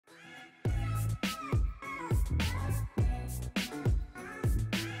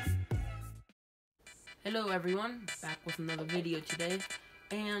Hello everyone, back with another video today,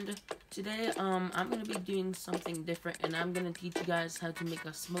 and today I'm going to be doing something different, and I'm going to teach you guys how to make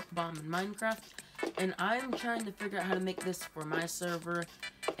a smoke bomb in Minecraft, and I'm trying to figure out how to make this for my server,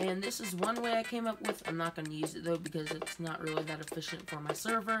 and this is one way I came up with. I'm not going to use it though because it's not really that efficient for my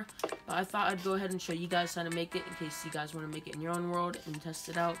server, but I thought I'd go ahead and show you guys how to make it in case you guys want to make it in your own world and test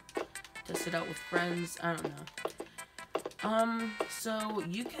it out with friends. I don't know. So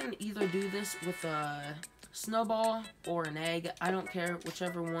you can either do this with a snowball or an egg. I don't care,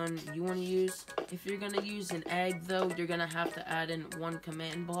 whichever one you want to use. If you're going to use an egg, though, you're going to have to add in one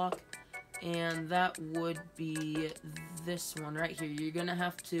command block, and that would be this one right here. You're going to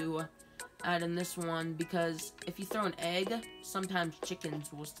have to add in this one, because if you throw an egg, sometimes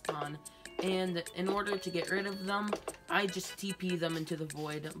chickens will spawn, and in order to get rid of them, I just TP them into the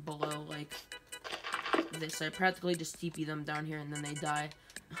void below, like this. I practically just TP them down here and then they die.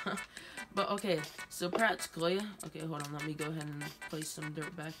 But okay, so practically, okay, hold on, let me go ahead and place some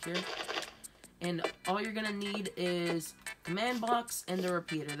dirt back here. And all you're gonna need is command blocks and a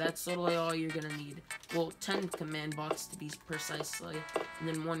repeater. That's totally all you're gonna need. Well, 10 command blocks to be precisely, and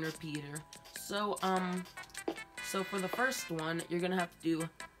then one repeater. So for the first one, you're gonna have to do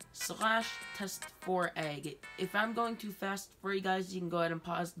 /test4egg. If I'm going too fast for you guys, you can go ahead and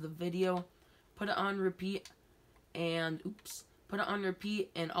pause the video, put it on repeat, and put it on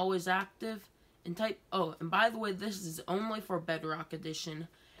repeat and always active, and type, oh, and by the way, this is only for Bedrock Edition,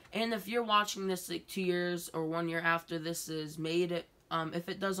 and if you're watching this like 2 years or 1 year after this is made, if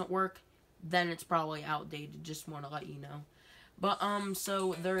it doesn't work, then it's probably outdated. Just want to let you know. But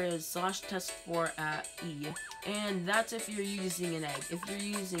so there is /test4 at E, and that's if you're using an egg. If you're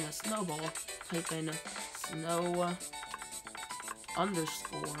using a snowball, type in snow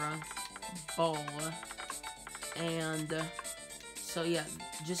underscore ball, and so yeah,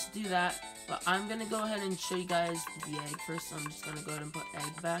 just do that. But I'm gonna go ahead and show you guys the egg first. So I'm just gonna go ahead and put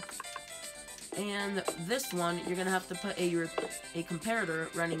egg back, and this one you're gonna have to put a comparator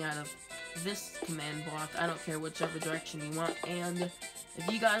running out of this command block. I don't care, whichever direction you want. And if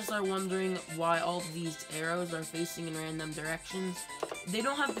you guys are wondering why all of these arrows are facing in random directions, they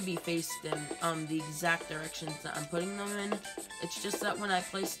don't have to be faced in the exact directions that I'm putting them in. It's just that when I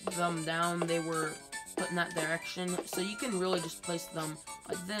placed them down, they were put in that direction. So you can really just place them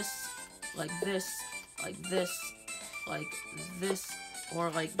like this, like this, like this, like this, or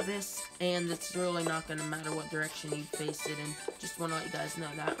like this, and it's really not going to matter what direction you face it in. Just want to let you guys know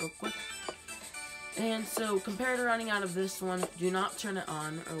that real quick. And so, comparator running out of this one, do not turn it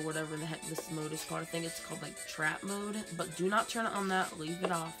on, or whatever the heck this mode is called. I think it's called, like, trap mode, but do not turn it on that, leave it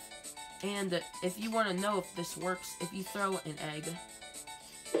off. And if you want to know if this works, if you throw an egg,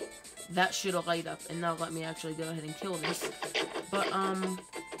 that should light up. And now let me actually go ahead and kill this. But,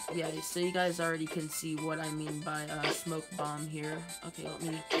 yeah, so you guys already can see what I mean by a smoke bomb here. Okay, let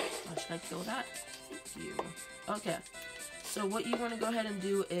me, should I kill that? Thank you. Okay, so what you want to go ahead and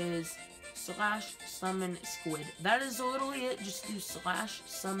do is /summon squid. That is literally it. Just do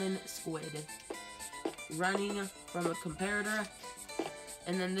 /summon squid. Running from a comparator,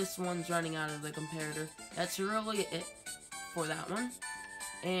 and then this one's running out of the comparator. That's really it for that one.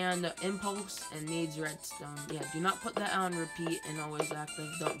 And impulse and needs redstone. Yeah, do not put that on repeat and always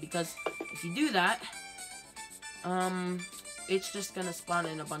active. Don't, because if you do that, it's just gonna spawn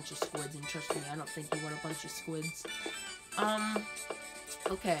in a bunch of squids, and trust me, I don't think you want a bunch of squids.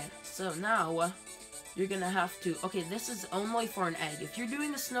 Okay, so now you're gonna have to, okay, this is only for an egg. If you're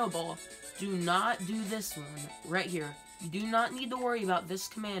doing a snowball, do not do this one right here. You do not need to worry about this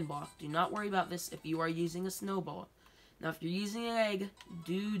command block. Do not worry about this if you are using a snowball. Now, if you're using an egg,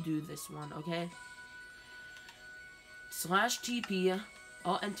 do this one, okay? /TP,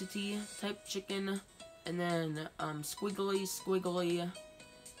 all entity, type chicken, and then squiggly,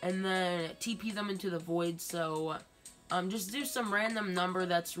 and then TP them into the void. So just do some random number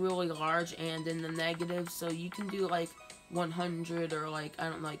that's really large and in the negative. So you can do like 100 or like, I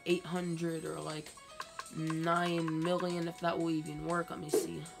don't know, like 800 or like 9 million, if that will even work. Let me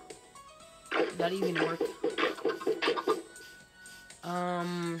see. Did that even work?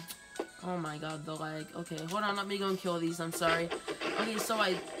 Oh my god, the lag. Okay, hold on, let me go and kill these, I'm sorry. Okay, so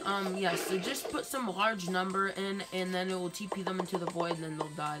yeah, so just put some large number in, and then it will TP them into the void, and then they'll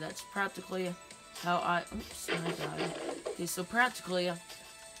die. That's practically how oops, I died. Okay, so practically,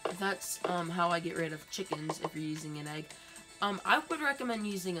 that's, how I get rid of chickens if you're using an egg. I would recommend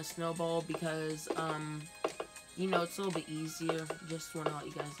using a snowball because, you know, it's a little bit easier. Just want to let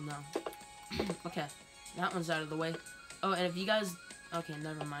you guys know. Okay, that one's out of the way. Oh, and if you guys, okay,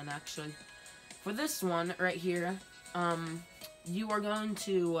 never mind, actually. For this one right here, you are going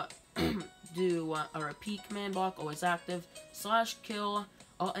to do a repeat command block, always active, /kill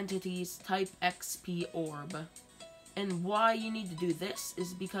all entities type XP orb. And why you need to do this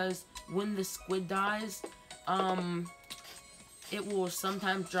is because when the squid dies, it will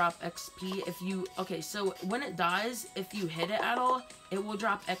sometimes drop XP if you... Okay, so when it dies, if you hit it at all, it will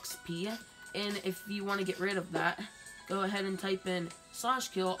drop XP. And if you want to get rid of that, go ahead and type in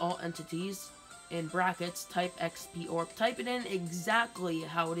 /kill all entities, in brackets, type XP orb. Type it in exactly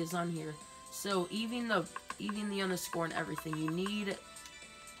how it is on here. So even the underscore and everything, you need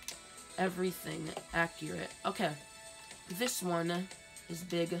everything accurate. Okay, this one is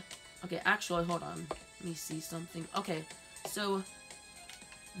big. Okay, actually, hold on. Let me see something. Okay, so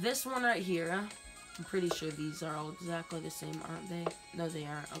this one right here, I'm pretty sure these are all exactly the same, aren't they? No, they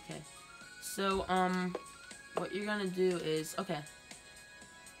aren't. Okay. So, what you're gonna do is, okay.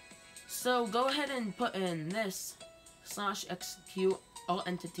 So, go ahead and put in this /execute all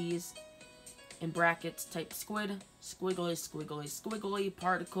entities, in brackets, type squid, squiggly, squiggly, squiggly,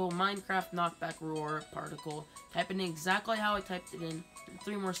 particle, Minecraft knockback roar, particle. Type in exactly how I typed it in,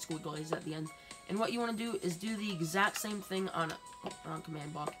 3 more squigglies at the end. And what you want to do is do the exact same thing on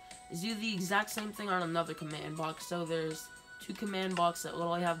command block. Is do the exact same thing on another command block. So there's 2 command blocks that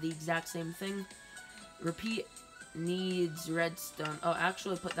literally have the exact same thing. Repeat needs redstone. Oh,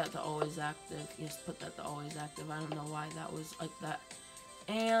 actually put that to always active. Yes, put that to always active. I don't know why that was like that.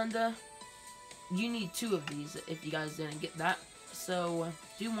 And you need 2 of these if you guys didn't get that. So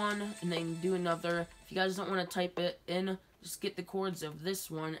do one and then do another. If you guys don't want to type it in, just get the coords of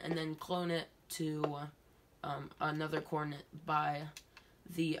this one and then clone it to another coordinate by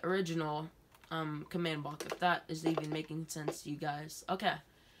the original command block, if that is even making sense to you guys. Okay.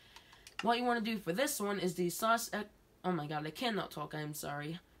 What you want to do for this one is the oh my god, I cannot talk, I'm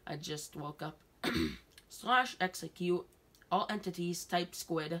sorry. I just woke up. /execute all entities type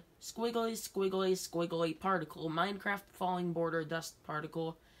squid, squiggly, squiggly, squiggly, particle, Minecraft falling border dust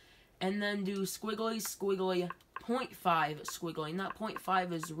particle, and then do squiggly, squiggly, 0.5 squiggly. Now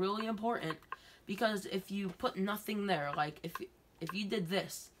 0.5 is really important because if you put nothing there, like if you did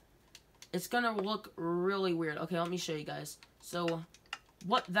this, it's gonna look really weird. Okay, let me show you guys. So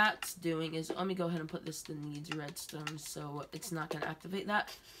what that's doing is, let me go ahead and put this to needs redstone so it's not gonna activate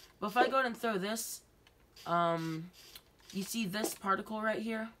that. But if I go ahead and throw this, you see this particle right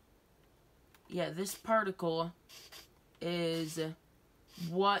here? Yeah, this particle is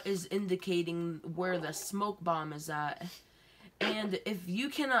what is indicating where the smoke bomb is at. And if you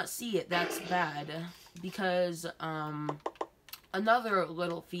cannot see it, that's bad. Because, another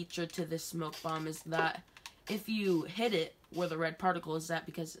little feature to this smoke bomb is that if you hit it where the red particle is at,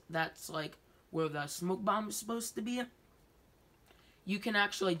 because that's, like, where the smoke bomb is supposed to be, you can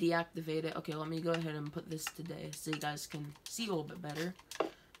actually deactivate it. Okay, let me go ahead and put this today so you guys can see a little bit better.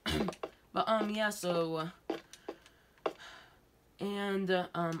 But, yeah, so, and,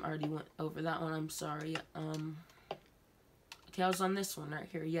 I already went over that one, I'm sorry. Okay, I was on this one right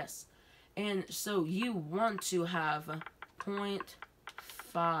here, yes. And so you want to have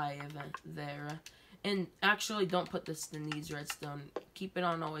 0.5 there. And actually, don't put this to needs redstone. Keep it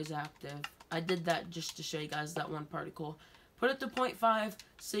on always active. I did that just to show you guys that one particle. Put it to 0.5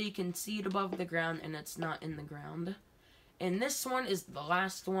 so you can see it above the ground and it's not in the ground. And this one is the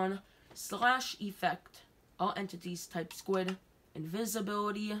last one. /effect all entities type squid,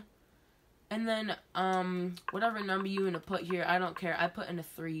 invisibility, and then whatever number you want to put here, I don't care. I put in a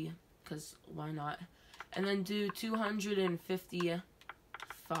 3 because why not? And then do 255.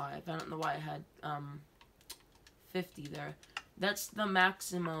 I don't know why I had 50 there. That's the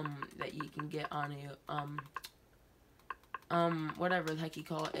maximum that you can get on a whatever the heck you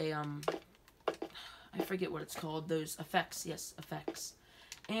call it, I forget what it's called. Those effects, yes, effects.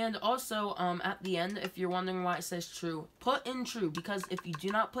 And also, at the end, if you're wondering why it says true, put in true, because if you do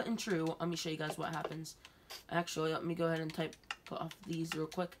not put in true, let me show you guys what happens. Actually, let me go ahead and put off these real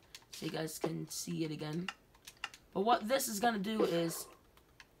quick, so you guys can see it again. But what this is gonna do is,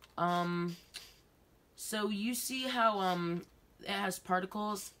 so you see how, it has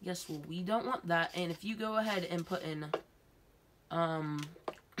particles? Yes, well, we don't want that, and if you go ahead and put in,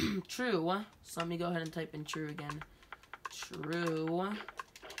 true, so let me go ahead and type in true again. True.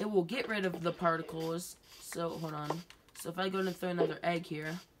 It will get rid of the particles. So, hold on. So, if I go and throw another egg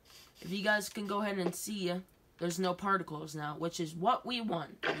here, if you guys can go ahead and see, there's no particles now, which is what we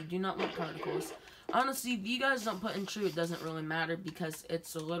want. We do not want particles. Honestly, if you guys don't put in true, it doesn't really matter because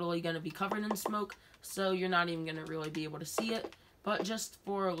it's literally going to be covered in smoke, so you're not even going to really be able to see it. But just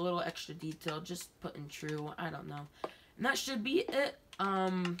for a little extra detail, just put in true. I don't know. And that should be it.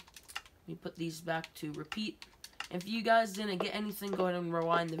 Let me put these back to repeat. If you guys didn't get anything, go ahead and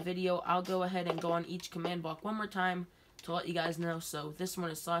rewind the video. I'll go ahead and go on each command block one more time to let you guys know. So this one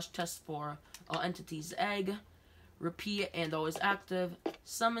is /test for all entities egg, repeat and always active,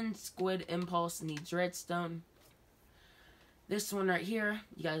 summon squid impulse needs redstone. This one right here,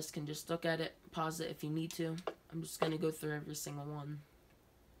 you guys can just look at it, pause it if you need to. I'm just going to go through every single one.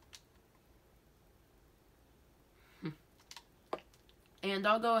 And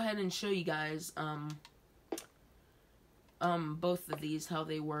I'll go ahead and show you guys both of these, how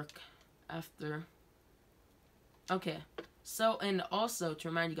they work after. Okay, so, and also to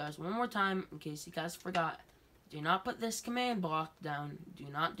remind you guys one more time, in case you guys forgot, do not put this command block down. Do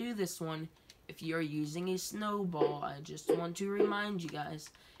not do this one if you're using a snowball. I just want to remind you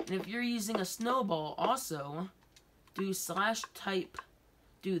guys. And if you're using a snowball, also do /type,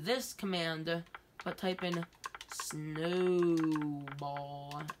 do this command, but type in snowball.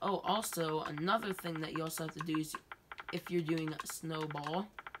 Oh, also, another thing that you also have to do is, if you're doing a snowball,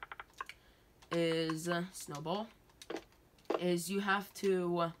 is you have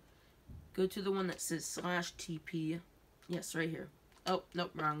to go to the one that says /TP. Yes, right here. Oh,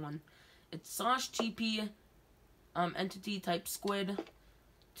 nope, wrong one. It's /TP, entity type squid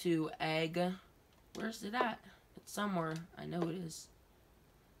to egg. Where's it at? It's somewhere. I know it is.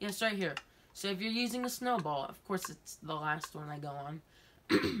 Yes, right here. So if you're using a snowball, of course it's the last one I go on.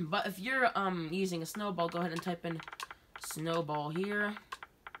 But if you're using a snowball, go ahead and type in snowball here.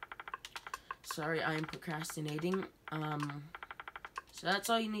 Sorry, I am procrastinating. So that's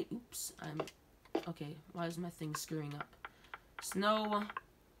all you need. Oops, okay, why is my thing screwing up? Snowball.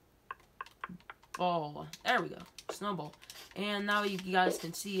 There we go. Snowball. And now you guys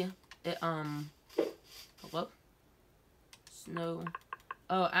can see it, hello?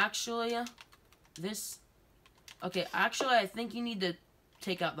 Oh, actually, this, okay, actually, I think you need to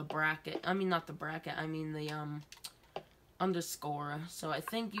take out the bracket. I mean, not the bracket, I mean the, underscore. So I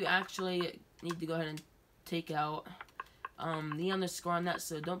think you actually need to go ahead and take out, the underscore on that.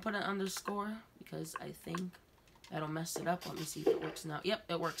 So don't put an underscore, because I think that'll mess it up. Let me see if it works now. Yep,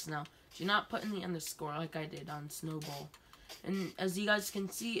 it works now. Do not put in the underscore like I did on Snowball. And as you guys can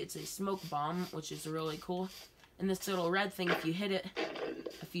see, it's a smoke bomb, which is really cool. And this little red thing, if you hit it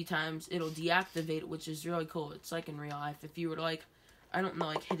a few times, it'll deactivate it, which is really cool. It's like in real life. If you were to, like, I don't know,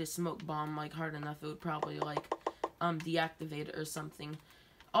 like, hit a smoke bomb, like, hard enough, it would probably, like, deactivate it or something.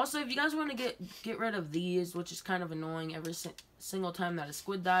 Also, if you guys want to get rid of these, which is kind of annoying, every single time that a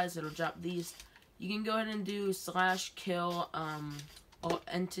squid dies, it'll drop these. You can go ahead and do /kill, all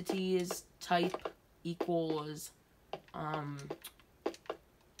entities type equals,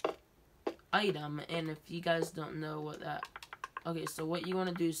 item. And if you guys don't know what that, okay, so what you want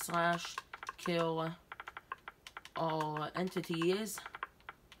to do is /kill all entities,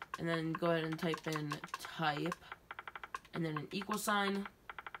 and then go ahead and type in type, and then an equal sign,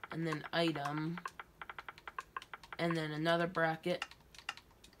 and then item, and then another bracket.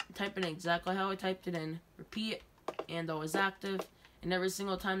 Type in exactly how I typed it in, repeat, and always active, and every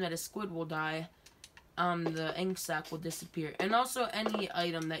single time that a squid will die, the ink sac will disappear. And also any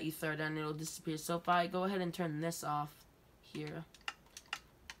item that you throw down, it'll disappear. So if I go ahead and turn this off here,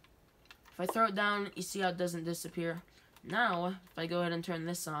 if I throw it down, you see how it doesn't disappear. Now, if I go ahead and turn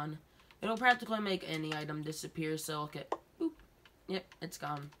this on, it'll practically make any item disappear. So look at, boop, yep, it's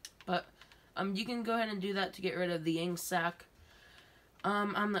gone. But you can go ahead and do that to get rid of the ink sac.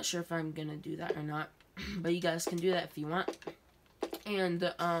 I'm not sure if I'm gonna do that or not, but you guys can do that if you want.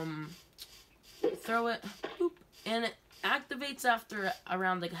 And throw it, boop, and it activates after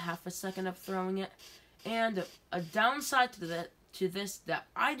around like half a second of throwing it. And a downside to this that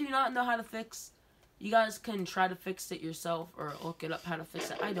I do not know how to fix. You guys can try to fix it yourself or look it up how to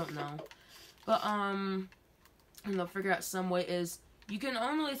fix it. I don't know, but and they'll figure out some way. Is you can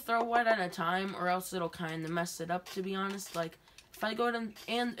only throw one at a time, or else it'll kind of mess it up. To be honest, like if I go ahead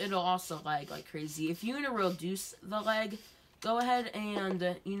and it'll also lag like crazy. If you want to reduce the lag, go ahead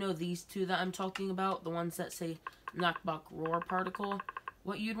and, you know, these two that I'm talking about, the ones that say knockback roar particle,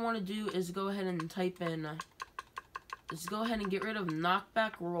 what you'd want to do is go ahead and type in, go ahead and get rid of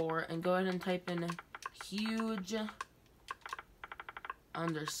knockback roar, and go ahead and type in huge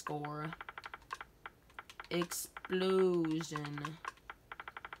underscore explosion.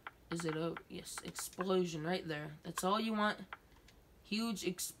 Is it a, yes, explosion right there. That's all you want. Huge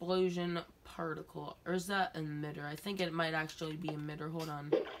explosion particle. Or is that emitter? I think it might actually be emitter. Hold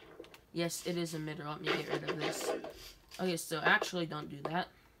on. Yes, it is emitter. Let me get rid of this. Okay, so actually don't do that.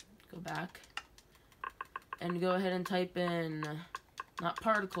 Go back. And go ahead and type in, not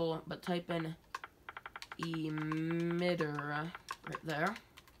particle, but type in emitter right there.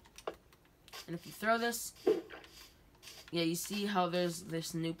 And if you throw this, yeah, you see how there's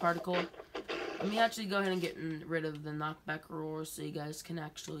this new particle? Let me actually go ahead and get rid of the knockback roar so you guys can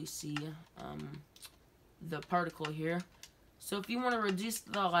actually see the particle here. So if you want to reduce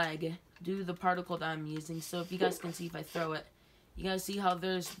the lag, do the particle that I'm using. So if you guys can see, if I throw it, you guys see how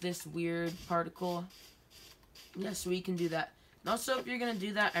there's this weird particle? Yeah, so we can do that. And also, if you're going to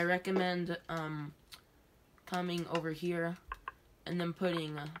do that, I recommend coming over here and then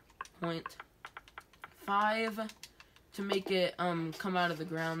putting 0.5 to make it come out of the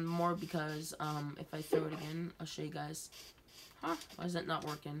ground more, because if I throw it again, I'll show you guys. Huh? Why is that not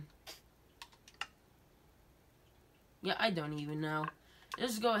working? Yeah, I don't even know.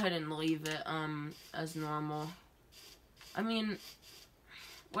 Just go ahead and leave it as normal. I mean,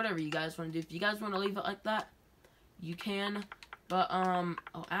 whatever you guys want to do. If you guys want to leave it like that, you can. But oh,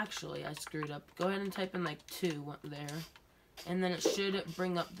 actually, I screwed up. Go ahead and type in like 2 there, and then it should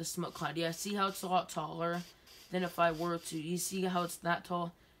bring up the smoke cloud. Yeah, see how it's a lot taller than if I were to. You see how it's that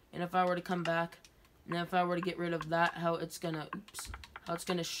tall? And if I were to come back, and then if I were to get rid of that, how it's gonna, how it's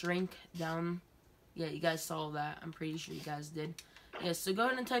gonna shrink down. Yeah, you guys saw that. I'm pretty sure you guys did. Yeah, so go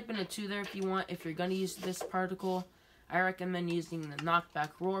ahead and type in a 2 there if you want. If you're gonna use this particle, I recommend using the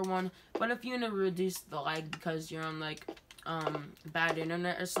knockback roar one. But if you want to reduce the lag because you're on like bad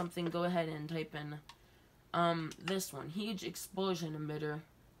internet or something, go ahead and type in this one, huge explosion emitter,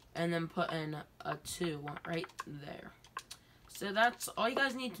 and then put in a 2 right there. So that's all you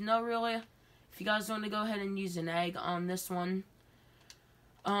guys need to know, really. If you guys want to go ahead and use an egg on this one,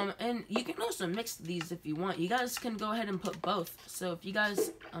 and you can also mix these if you want. You guys can go ahead and put both. So if you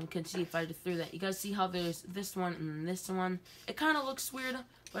guys can see, if I just threw that, you guys see how there's this one and this one. It kind of looks weird,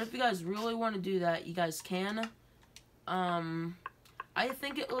 but if you guys really want to do that, you guys can. I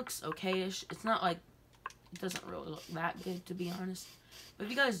think it looks okay-ish. It's not like, it doesn't really look that good, to be honest. But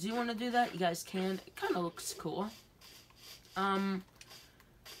if you guys do want to do that, you guys can. It kind of looks cool.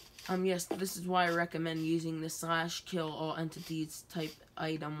 Yes, this is why I recommend using the /kill all entities type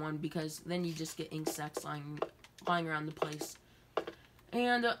item one, because then you just get insects lying around the place.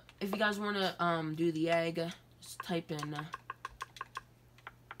 And if you guys want to do the egg, just type in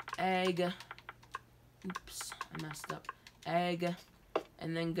egg. Oops, I messed up. Egg,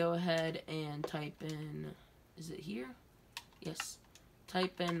 and then go ahead and type in, is it here? Yes.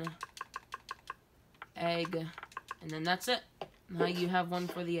 Type in egg, and then that's it. Now you have one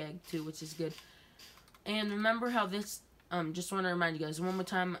for the egg too, which is good. And remember how this, just want to remind you guys one more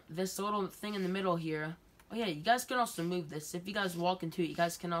time, this little thing in the middle here, oh yeah, you guys can also move this. If you guys walk into it, you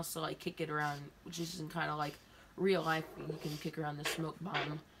guys can also like kick it around, which is kind of like real life. You can kick around the smoke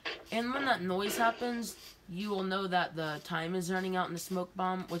bomb. And when that noise happens, you will know that the time is running out in the smoke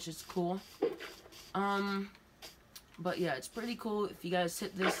bomb, which is cool. But yeah, it's pretty cool. If you guys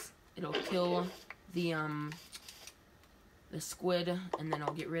hit this, it'll kill the squid, and then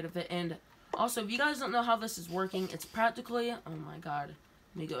I'll get rid of it. And also, if you guys don't know how this is working, it's practically, oh my god,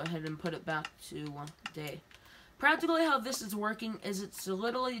 let me go ahead and put it back to day. Practically how this is working is it's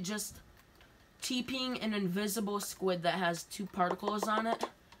literally just TPing an invisible squid that has 2 particles on it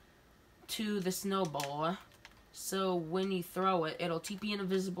to the snowball. So when you throw it, it'll TP an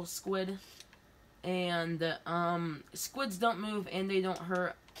invisible squid, and squids don't move and they don't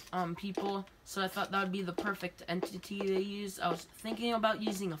hurt people, so I thought that would be the perfect entity to use. I was thinking about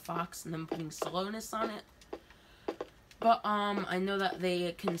using a fox and then putting slowness on it, but I know that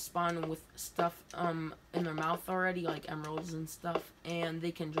they can spawn with stuff in their mouth already, like emeralds and stuff, and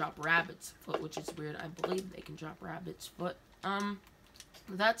they can drop rabbit's foot, which is weird. I believe they can drop rabbit's foot.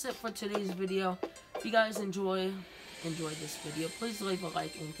 That's it for today's video. If you guys enjoyed this video, please leave a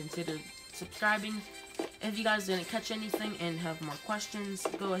like and consider subscribing. If you guys didn't catch anything and have more questions,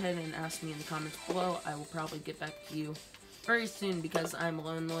 go ahead and ask me in the comments below. I will probably get back to you very soon because I'm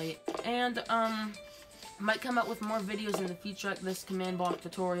lonely. And might come out with more videos in the future like this, command block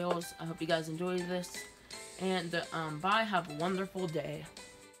tutorials. I hope you guys enjoy this. And bye, have a wonderful day.